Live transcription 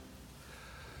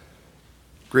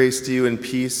Grace to you and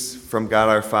peace from God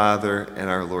our Father and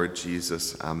our Lord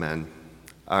Jesus. Amen.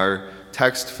 Our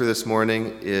text for this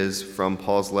morning is from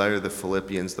Paul's letter to the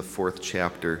Philippians, the 4th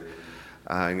chapter.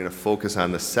 I'm going to focus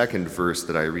on the second verse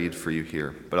that I read for you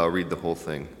here, but I'll read the whole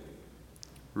thing.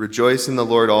 Rejoice in the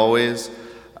Lord always.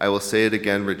 I will say it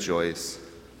again, rejoice.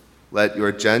 Let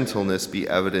your gentleness be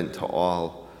evident to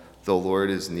all. The Lord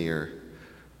is near.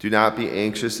 Do not be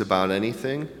anxious about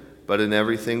anything, but in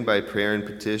everything by prayer and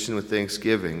petition with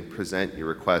thanksgiving, present your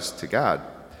requests to God.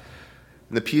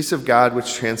 And the peace of God,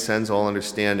 which transcends all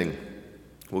understanding,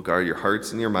 will guard your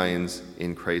hearts and your minds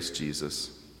in Christ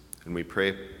Jesus. And we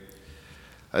pray.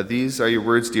 These are your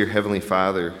words, dear Heavenly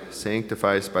Father.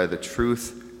 Sanctify us by the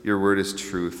truth. Your word is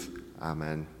truth.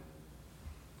 Amen.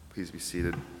 Please be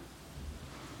seated.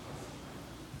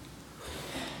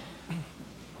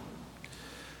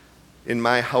 In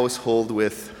my household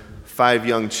with 5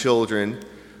 young children,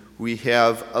 we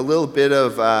have a little bit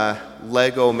of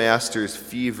Lego Masters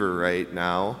fever right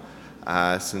now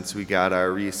since we got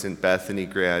our recent Bethany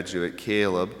graduate,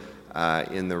 Caleb,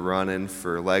 in the run-in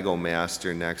for Lego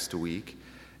Master next week.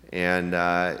 And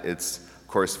it's, of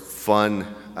course, fun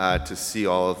to see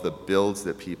all of the builds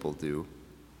that people do.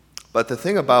 But the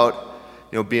thing about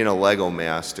being a Lego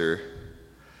Master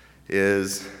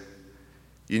is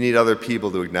you need other people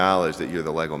to acknowledge that you're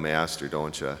the Lego Master,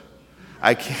 don't you?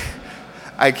 I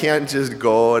can't just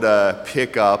go to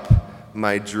pick up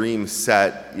my dream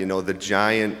set, the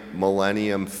giant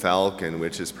Millennium Falcon,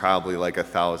 which is probably like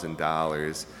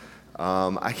 $1,000.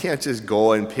 I can't just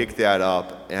go and pick that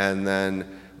up and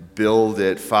then build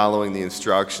it following the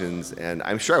instructions, and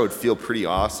I'm sure I would feel pretty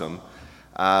awesome,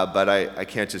 but I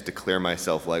can't just declare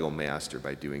myself Lego Master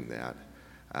by doing that.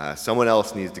 Someone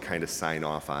else needs to kind of sign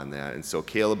off on that, and so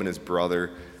Caleb and his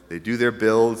brother, they do their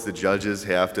builds. The judges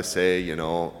have to say,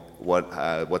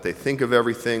 what they think of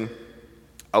everything.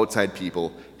 Outside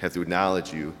people have to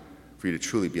acknowledge you for you to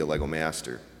truly be a Lego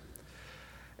Master.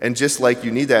 And just like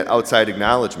you need that outside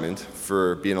acknowledgement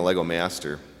for being a Lego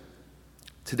Master,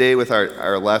 today with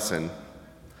our lesson,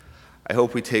 I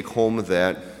hope we take home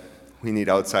that we need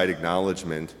outside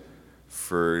acknowledgement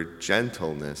for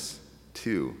gentleness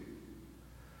too.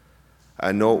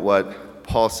 Note what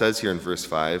Paul says here in verse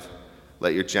 5.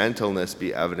 Let your gentleness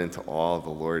be evident to all. The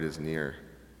Lord is near.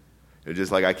 It's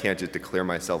just like I can't just declare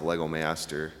myself Lego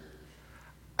Master.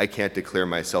 I can't declare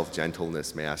myself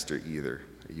gentleness master either.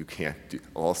 You can't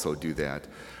also do that.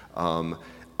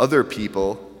 Other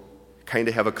people kind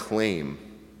of have a claim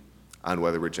on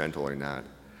whether we're gentle or not.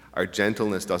 Our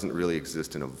gentleness doesn't really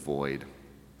exist in a void.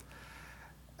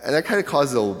 And that kind of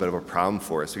causes a little bit of a problem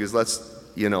for us because let's,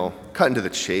 cut into the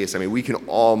chase. I mean, we can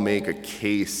all make a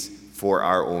case for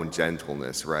our own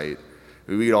gentleness, right?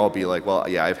 We could all be like, well,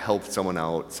 yeah, I've helped someone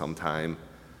out sometime.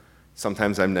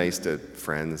 Sometimes I'm nice to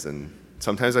friends, and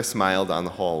sometimes I smile down the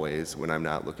hallways when I'm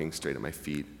not looking straight at my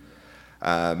feet.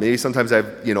 Maybe sometimes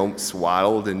I've,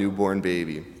 swaddled a newborn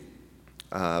baby.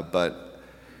 But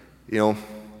the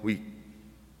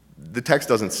text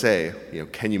doesn't say,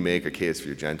 can you make a case for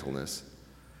your gentleness?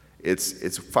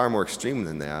 It's far more extreme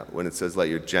than that when it says, let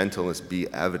your gentleness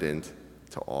be evident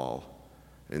to all.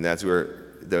 And that's where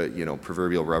the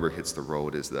proverbial rubber hits the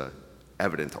road, is the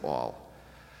evident to all.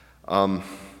 And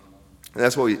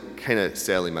that's what we kind of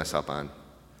sadly mess up on.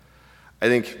 I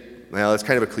think, it's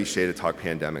kind of a cliche to talk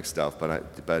pandemic stuff,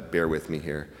 but bear with me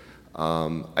here.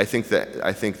 I think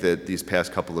that these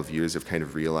past couple of years have kind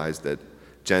of realized that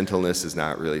gentleness is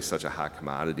not really such a hot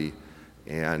commodity,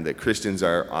 and that Christians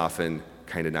are often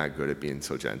kind of not good at being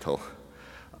so gentle.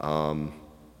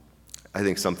 I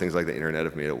think some things like the internet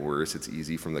have made it worse. It's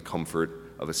easy from the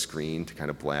comfort of a screen to kind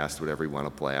of blast whatever you want to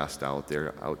blast out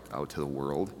there, out to the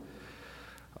world.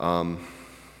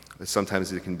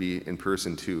 Sometimes it can be in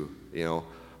person too,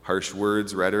 harsh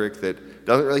words, rhetoric that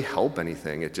doesn't really help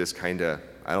anything. It just kind of,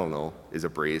 is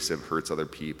abrasive, hurts other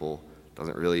people,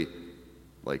 doesn't really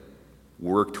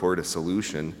work toward a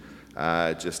solution,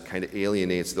 just kind of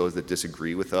alienates those that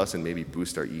disagree with us and maybe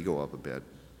boost our ego up a bit.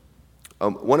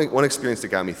 One experience that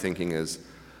got me thinking is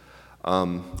a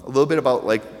little bit about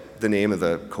the name of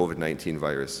the COVID-19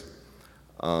 virus.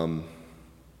 I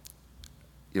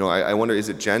wonder, is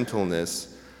it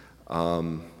gentleness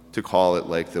to call it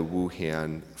the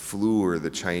Wuhan flu or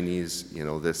the Chinese,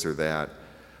 this or that?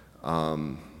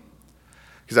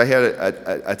 Because I had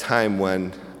a time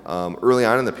when, early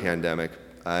on in the pandemic,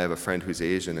 I have a friend who's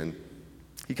Asian, and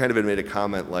he kind of had made a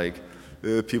comment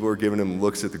people were giving him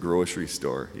looks at the grocery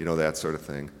store, that sort of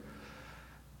thing.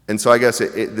 And so I guess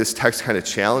this text kind of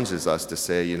challenges us to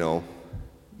say,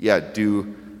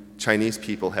 do Chinese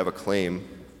people have a claim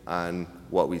on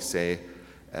what we say?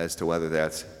 as to whether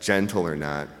that's gentle or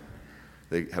not.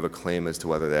 They have a claim as to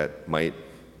whether that might,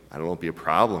 be a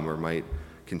problem or might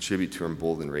contribute to or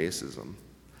embolden racism.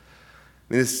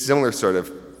 This similar sort of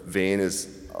vein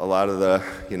is a lot of the,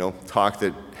 talk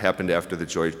that happened after the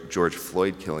George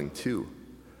Floyd killing too.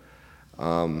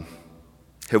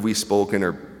 Have we spoken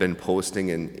or been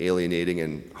posting and alienating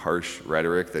and harsh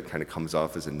rhetoric that kind of comes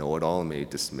off as a know-it-all and maybe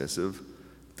dismissive?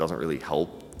 Doesn't really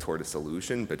help toward a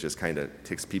solution, but just kind of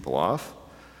ticks people off?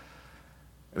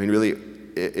 Really,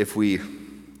 if we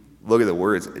look at the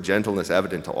words, gentleness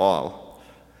evident to all,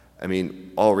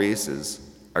 all races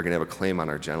are going to have a claim on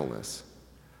our gentleness.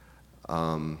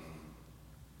 And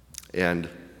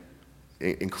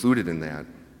included in that.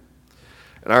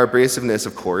 And our abrasiveness,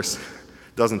 of course,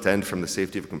 doesn't end from the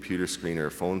safety of a computer screen or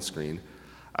a phone screen.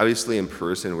 Obviously, in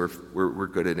person, we're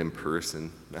good at in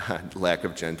person. Lack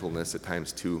of gentleness at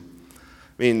times too.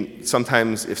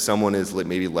 Sometimes if someone is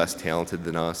maybe less talented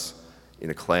than us in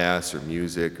a class or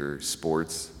music or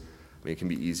sports, it can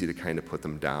be easy to kind of put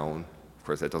them down. Of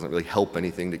course, that doesn't really help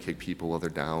anything to kick people while they're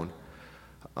down.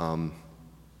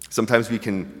 Sometimes we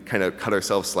can kind of cut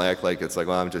ourselves slack,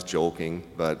 well, I'm just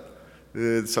joking, but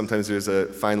sometimes there's a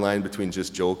fine line between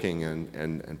just joking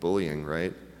and bullying,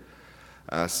 right?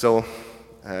 I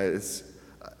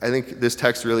think this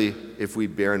text really, if we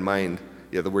bear in mind,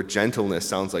 the word gentleness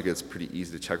sounds like it's pretty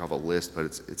easy to check off a list, but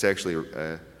it's actually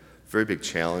a very big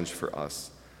challenge for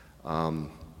us,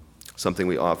 something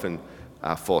we often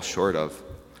fall short of.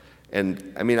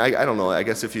 And I don't know, I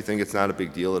guess if you think it's not a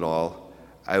big deal at all,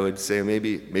 I would say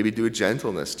maybe do a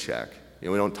gentleness check. We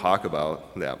don't talk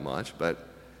about that much, but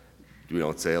we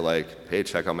don't say hey,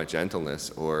 check out my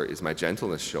gentleness, or is my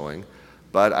gentleness showing?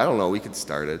 But I don't know, we could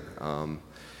start it.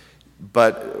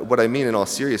 But what I mean in all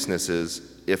seriousness is,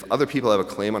 if other people have a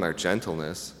claim on our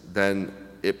gentleness, then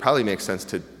it probably makes sense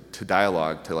to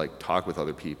dialogue, to talk with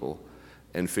other people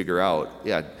and figure out,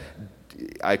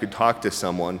 I could talk to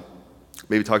someone,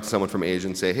 maybe talk to someone from Asia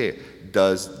and say, hey,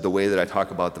 does the way that I talk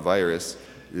about the virus,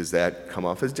 does that come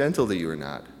off as gentle to you or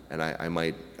not? And I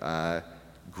might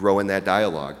grow in that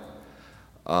dialogue.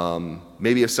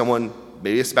 Maybe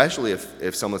especially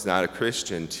if someone's not a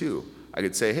Christian too, I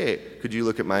could say, hey, could you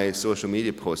look at my social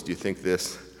media post? Do you think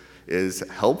this is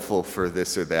helpful for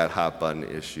this or that hot button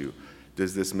issue?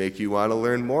 Does this make you want to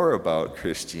learn more about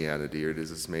Christianity, or does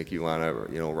this make you want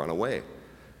to, run away?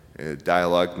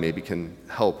 Dialogue maybe can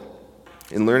help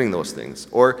in learning those things.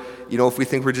 Or, if we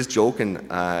think we're just joking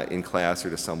in class or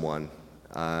to someone,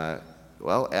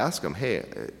 ask them, hey,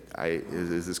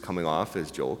 is this coming off as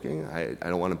joking? I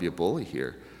don't want to be a bully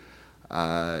here.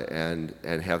 And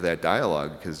have that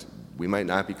dialogue, because we might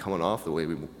not be coming off the way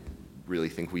we really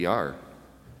think we are.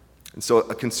 And so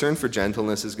a concern for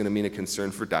gentleness is going to mean a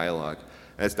concern for dialogue.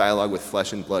 And it's dialogue with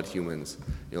flesh and blood humans,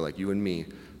 like you and me,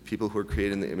 people who are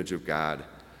created in the image of God,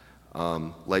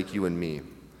 like you and me.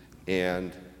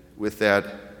 And with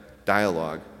that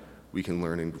dialogue, we can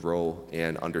learn and grow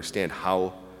and understand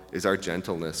how is our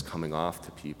gentleness coming off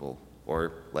to people,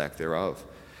 or lack thereof.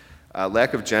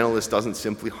 Lack of gentleness doesn't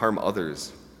simply harm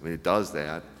others. It does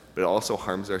that, but it also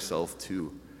harms ourselves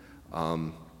too.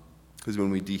 Because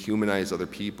when we dehumanize other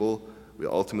people, we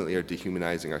ultimately are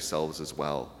dehumanizing ourselves as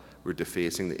well. We're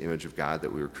defacing the image of God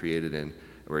that we were created in, and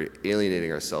we're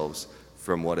alienating ourselves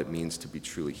from what it means to be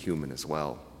truly human as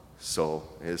well. So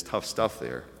it is tough stuff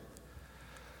there.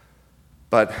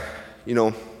 But, I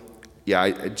don't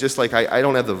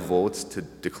have the votes to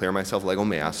declare myself Lego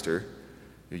Master.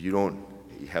 You don't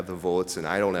have the votes, and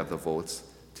I don't have the votes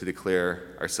to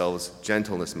declare ourselves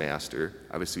Gentleness Master.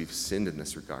 Obviously, we've sinned in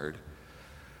this regard.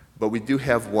 But we do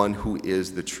have one who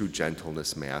is the true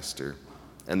Gentleness Master,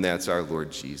 and that's our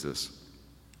Lord Jesus.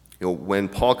 When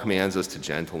Paul commands us to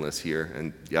gentleness here,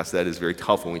 and yes, that is very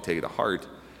tough when we take it to heart,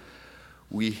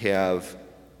 we have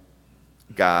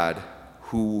God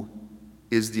who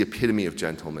is the epitome of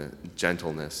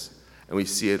gentleness. And we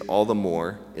see it all the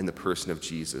more in the person of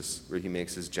Jesus, where he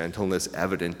makes his gentleness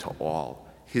evident to all.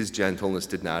 His gentleness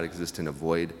did not exist in a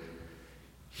void.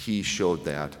 He showed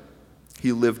that.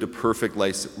 He lived a perfect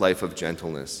life of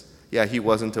gentleness. Yeah, he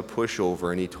wasn't a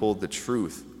pushover, and he told the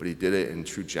truth, but he did it in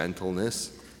true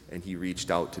gentleness, and he reached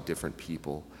out to different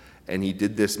people. And he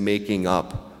did this making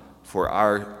up for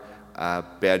our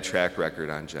bad track record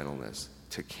on gentleness,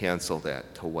 to cancel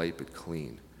that, to wipe it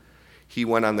clean. He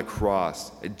went on the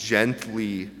cross,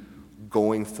 gently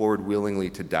going forward willingly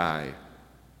to die.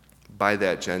 By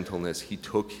that gentleness, he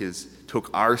took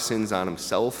our sins on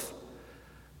himself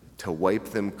to wipe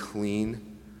them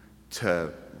clean,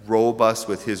 to robe us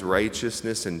with his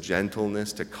righteousness and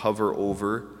gentleness, to cover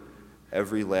over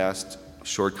every last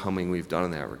shortcoming we've done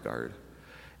in that regard.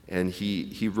 And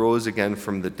he rose again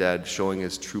from the dead, showing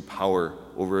his true power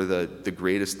over the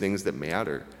greatest things that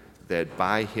matter. That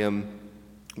by him,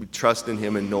 we trust in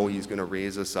him and know he's going to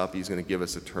raise us up. He's going to give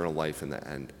us eternal life in the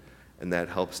end. And that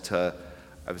helps to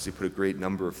obviously put a great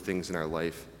number of things in our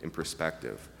life in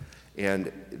perspective.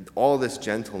 And all this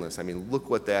gentleness, I mean, look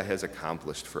what that has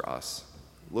accomplished for us.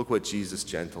 Look what Jesus'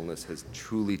 gentleness has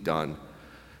truly done.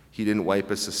 He didn't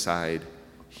wipe us aside.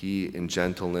 He, in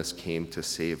gentleness, came to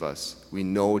save us. We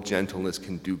know gentleness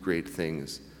can do great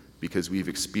things because we've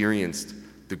experienced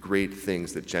the great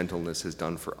things that gentleness has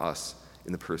done for us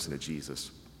in the person of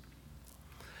Jesus.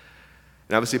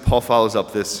 And obviously, Paul follows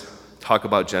up this talk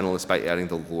about gentleness by adding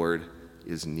the Lord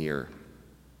is near.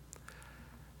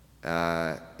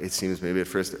 It seems maybe at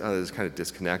first, this is kind of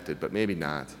disconnected, but maybe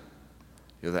not.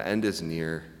 The end is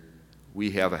near.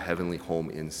 We have a heavenly home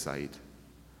in sight.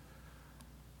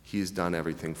 He's done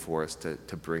everything for us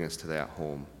to bring us to that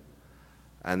home.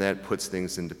 And that puts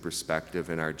things into perspective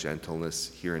in our gentleness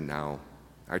here and now.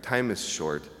 Our time is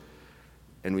short,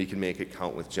 and we can make it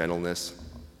count with gentleness,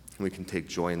 and we can take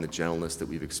joy in the gentleness that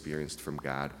we've experienced from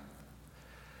God.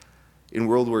 In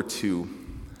World War II,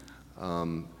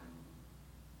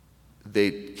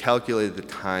 they calculated the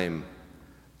time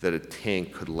that a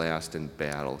tank could last in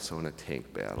battle, so in a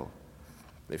tank battle.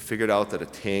 They figured out that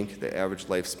the average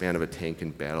lifespan of a tank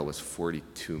in battle was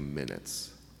 42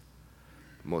 minutes.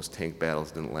 Most tank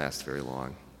battles didn't last very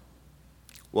long.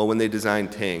 Well, when they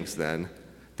designed tanks then,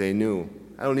 they knew,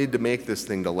 I don't need to make this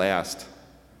thing to last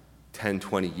 10,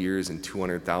 20 years and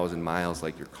 200,000 miles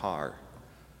like your car.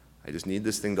 I just need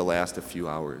this thing to last a few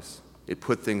hours. It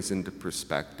put things into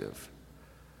perspective,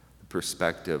 the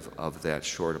perspective of that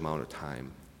short amount of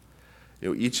time.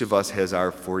 Each of us has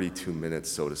our 42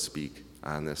 minutes, so to speak,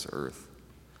 on this earth.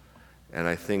 And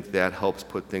I think that helps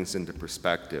put things into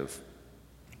perspective,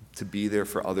 to be there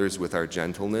for others with our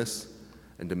gentleness,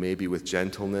 and to maybe with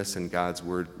gentleness and God's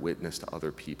word witness to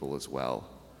other people as well.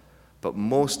 But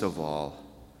most of all,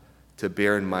 to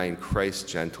bear in mind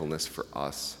Christ's gentleness for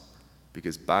us,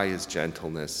 because by his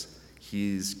gentleness,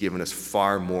 he's given us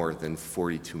far more than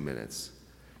 42 minutes.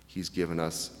 He's given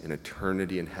us an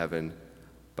eternity in heaven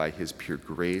by his pure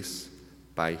grace,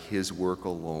 by his work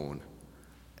alone,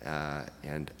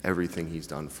 and everything he's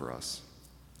done for us.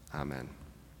 Amen.